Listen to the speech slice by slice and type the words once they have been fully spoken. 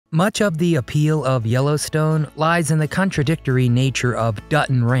Much of the appeal of Yellowstone lies in the contradictory nature of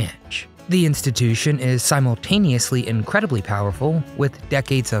Dutton Ranch. The institution is simultaneously incredibly powerful, with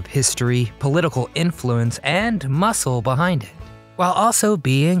decades of history, political influence, and muscle behind it, while also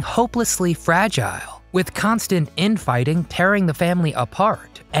being hopelessly fragile, with constant infighting tearing the family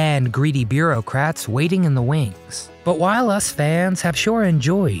apart and greedy bureaucrats waiting in the wings. But while us fans have sure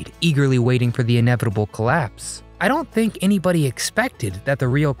enjoyed eagerly waiting for the inevitable collapse, I don't think anybody expected that the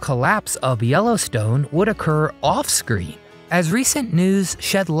real collapse of Yellowstone would occur off-screen, as recent news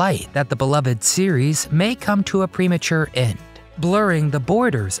shed light that the beloved series may come to a premature end, blurring the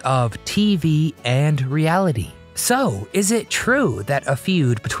borders of TV and reality. So, is it true that a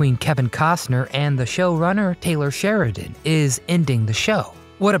feud between Kevin Costner and the showrunner Taylor Sheridan is ending the show?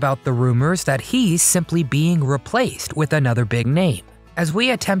 What about the rumors that he's simply being replaced with another big name? As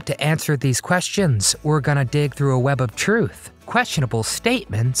we attempt to answer these questions, we're gonna dig through a web of truth, questionable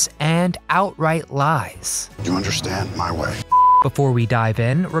statements, and outright lies. You understand my way. Before we dive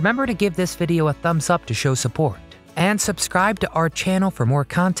in, remember to give this video a thumbs up to show support, and subscribe to our channel for more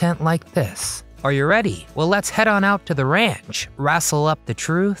content like this. Are you ready? Well, let's head on out to the ranch, wrestle up the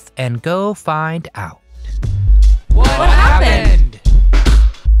truth, and go find out. What happened?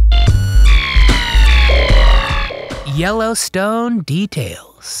 Yellowstone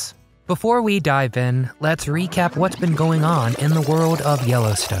details. Before we dive in, let's recap what's been going on in the world of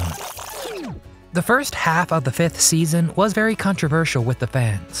Yellowstone. The first half of the 5th season was very controversial with the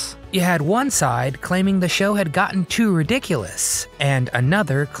fans. You had one side claiming the show had gotten too ridiculous, and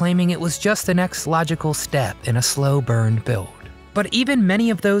another claiming it was just the next logical step in a slow burn build. But even many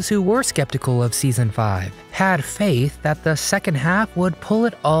of those who were skeptical of Season 5 had faith that the second half would pull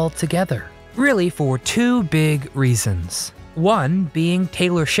it all together. Really for two big reasons. One being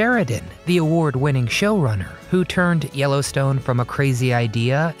Taylor Sheridan, the award-winning showrunner who turned Yellowstone from a crazy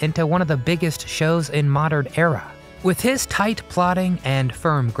idea into one of the biggest shows in modern era. With his tight plotting and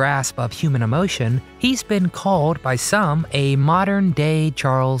firm grasp of human emotion, he's been called by some a modern-day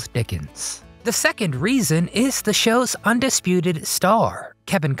Charles Dickens. The second reason is the show's undisputed star,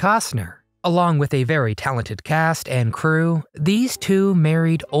 Kevin Costner. Along with a very talented cast and crew, these two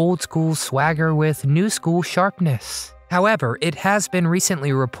married old-school swagger with new-school sharpness. However, it has been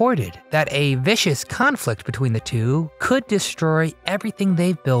recently reported that a vicious conflict between the two could destroy everything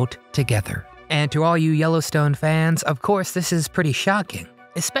they've built together. And to all you Yellowstone fans, of course this is pretty shocking,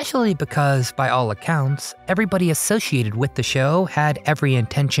 especially because, by all accounts, everybody associated with the show had every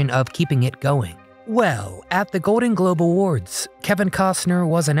intention of keeping it going. Well, at the Golden Globe Awards, Kevin Costner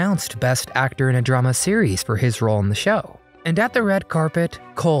was announced Best Actor in a Drama Series for his role in the show. And at the red carpet,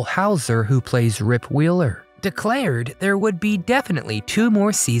 Cole Hauser, who plays Rip Wheeler, declared there would be definitely 2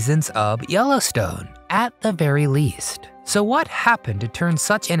 more seasons of Yellowstone, at the very least. So what happened to turn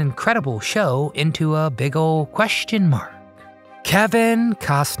such an incredible show into a big ol' question mark? Kevin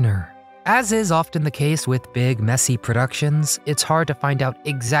Costner. As is often the case with big, messy productions, it's hard to find out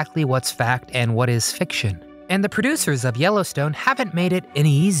exactly what's fact and what is fiction. And the producers of Yellowstone haven't made it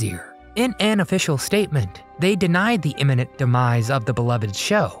any easier. In an official statement, they denied the imminent demise of the beloved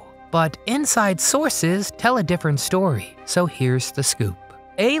show. But inside sources tell a different story, so here's the scoop.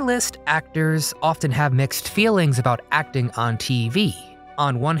 A-list actors often have mixed feelings about acting on TV.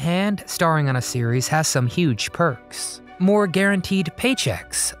 On one hand, starring on a series has some huge perks. More guaranteed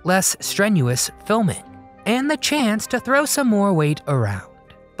paychecks, less strenuous filming, and the chance to throw some more weight around.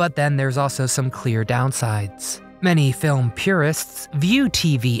 But then there's also some clear downsides. Many film purists view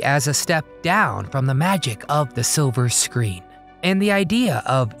TV as a step down from the magic of the silver screen. And the idea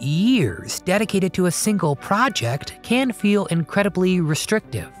of years dedicated to a single project can feel incredibly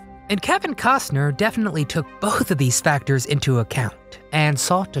restrictive. And Kevin Costner definitely took both of these factors into account and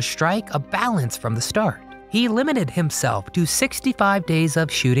sought to strike a balance from the start. He limited himself to 65 days of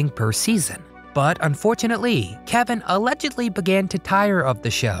shooting per season. But unfortunately, Kevin allegedly began to tire of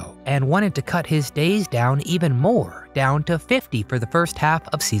the show and wanted to cut his days down even more, down to 50 for the first half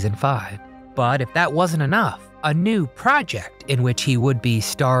of Season 5. But if that wasn't enough, a new project in which he would be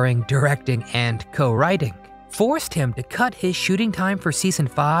starring, directing, and co-writing forced him to cut his shooting time for Season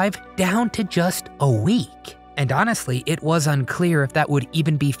 5 down to just a week. And honestly, it was unclear if that would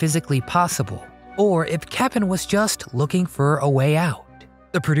even be physically possible, or if Kevin was just looking for a way out.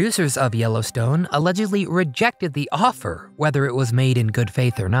 The producers of Yellowstone allegedly rejected the offer, whether it was made in good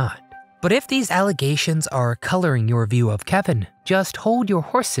faith or not. But if these allegations are coloring your view of Kevin, just hold your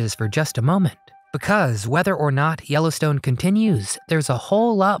horses for just a moment. Because whether or not Yellowstone continues, there's a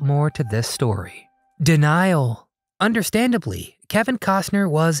whole lot more to this story. Denial. Understandably, Kevin Costner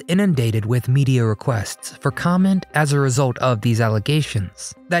was inundated with media requests for comment as a result of these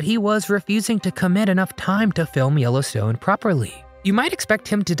allegations, that he was refusing to commit enough time to film Yellowstone properly. You might expect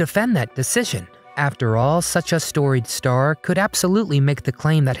him to defend that decision. After all, such a storied star could absolutely make the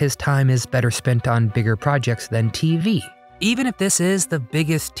claim that his time is better spent on bigger projects than TV, even if this is the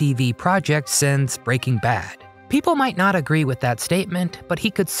biggest TV project since Breaking Bad. People might not agree with that statement, but he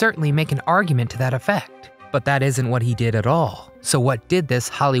could certainly make an argument to that effect. But that isn't what he did at all. So what did this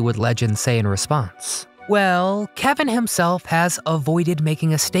Hollywood legend say in response? Well, Kevin himself has avoided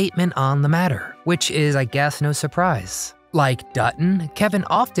making a statement on the matter, which is, I guess, no surprise. Like Dutton, Kevin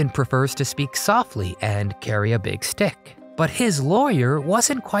often prefers to speak softly and carry a big stick. But his lawyer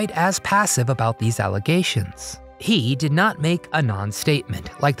wasn't quite as passive about these allegations. He did not make a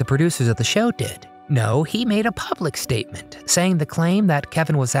non-statement like the producers of the show did. No, he made a public statement saying the claim that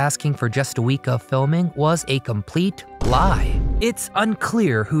Kevin was asking for just a week of filming was a complete lie. It's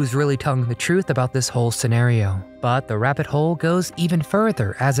unclear who's really telling the truth about this whole scenario, but the rabbit hole goes even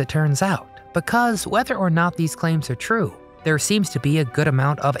further as it turns out, because whether or not these claims are true, there seems to be a good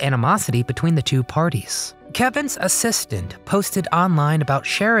amount of animosity between the two parties. Kevin's assistant posted online about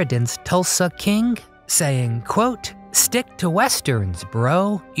Sheridan's Tulsa King, saying, quote, "Stick to westerns,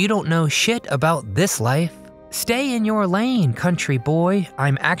 bro. You don't know shit about this life. Stay in your lane, country boy.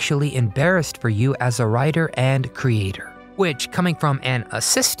 I'm actually embarrassed for you as a writer and creator." Which, coming from an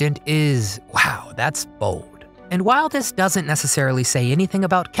assistant, is, wow, that's bold. And while this doesn't necessarily say anything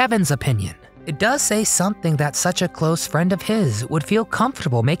about Kevin's opinion, it does say something that such a close friend of his would feel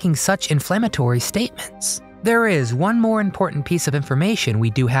comfortable making such inflammatory statements. There is one more important piece of information we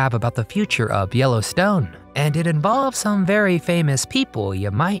do have about the future of Yellowstone, and it involves some very famous people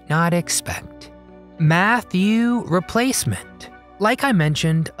you might not expect. Matthew replacement. Like I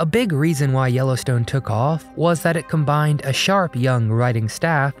mentioned, a big reason why Yellowstone took off was that it combined a sharp young writing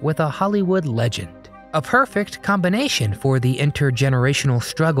staff with a Hollywood legend. A perfect combination for the intergenerational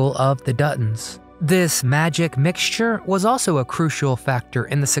struggle of the Duttons. This magic mixture was also a crucial factor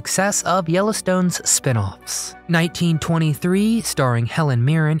in the success of Yellowstone's spin-offs. 1923, starring Helen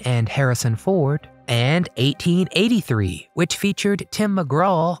Mirren and Harrison Ford, and 1883, which featured Tim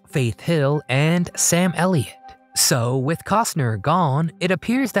McGraw, Faith Hill, and Sam Elliott. So, with Costner gone, it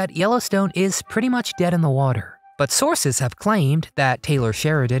appears that Yellowstone is pretty much dead in the water. But sources have claimed that Taylor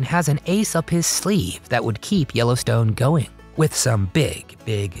Sheridan has an ace up his sleeve that would keep Yellowstone going, with some big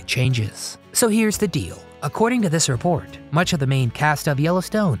changes. So here's the deal. According to this report, much of the main cast of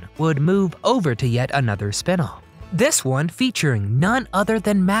Yellowstone would move over to yet another spin-off. This one featuring none other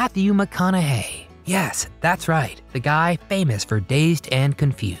than Matthew McConaughey. Yes, that's right, the guy famous for Dazed and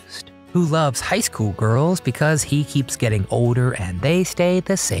Confused, who loves high school girls because he keeps getting older and they stay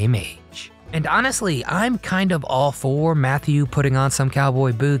the same age. And honestly, I'm kind of all for Matthew putting on some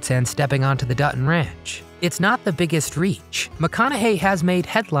cowboy boots and stepping onto the Dutton Ranch. It's not the biggest reach. McConaughey has made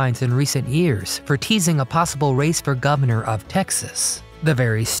headlines in recent years for teasing a possible race for governor of Texas, the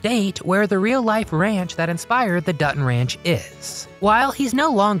very state where the real-life ranch that inspired the Dutton Ranch is. While he's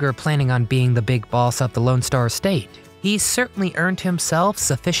no longer planning on being the big boss of the Lone Star State, he's certainly earned himself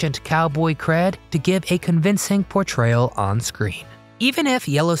sufficient cowboy cred to give a convincing portrayal on screen. Even if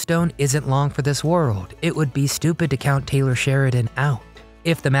Yellowstone isn't long for this world, it would be stupid to count Taylor Sheridan out.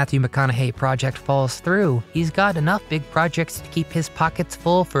 If the Matthew McConaughey project falls through, he's got enough big projects to keep his pockets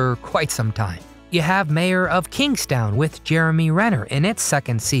full for quite some time. You have Mayor of Kingstown with Jeremy Renner in its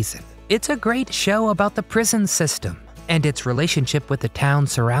second season. It's a great show about the prison system and its relationship with the town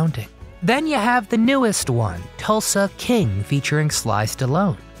surrounding. Then you have the newest one, Tulsa King, featuring Sly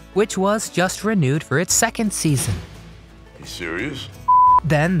Stallone, which was just renewed for its second season. You serious?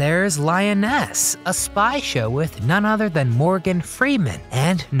 Then there's Lioness, a spy show with none other than Morgan Freeman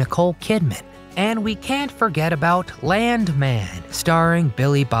and Nicole Kidman. And we can't forget about Landman, starring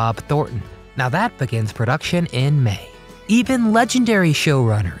Billy Bob Thornton. Now that begins production in May. Even legendary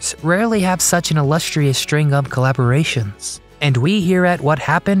showrunners rarely have such an illustrious string of collaborations. And we here at What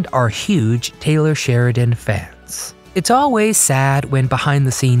Happened are huge Taylor Sheridan fans. It's always sad when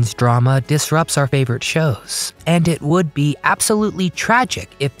behind-the-scenes drama disrupts our favorite shows, and it would be absolutely tragic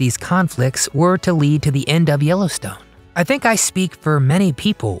if these conflicts were to lead to the end of Yellowstone. I think I speak for many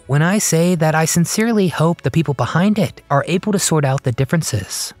people when I say that I sincerely hope the people behind it are able to sort out the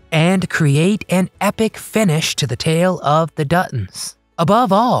differences and create an epic finish to the tale of the Duttons.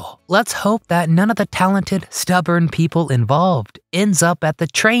 Above all, let's hope that none of the talented, stubborn people involved ends up at the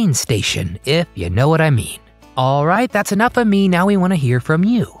train station, if you know what I mean. Alright, that's enough of me, now we want to hear from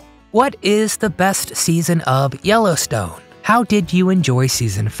you. What is the best season of Yellowstone? How did you enjoy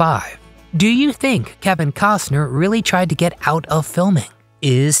Season 5? Do you think Kevin Costner really tried to get out of filming?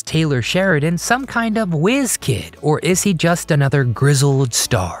 Is Taylor Sheridan some kind of whiz kid, or is he just another grizzled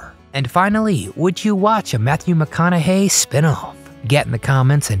star? And finally, would you watch a Matthew McConaughey spinoff? Get in the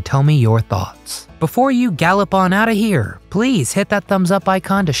comments and tell me your thoughts. Before you gallop on out of here, please hit that thumbs up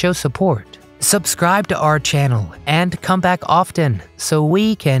icon to show support. Subscribe to our channel and come back often so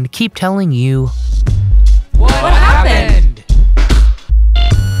we can keep telling you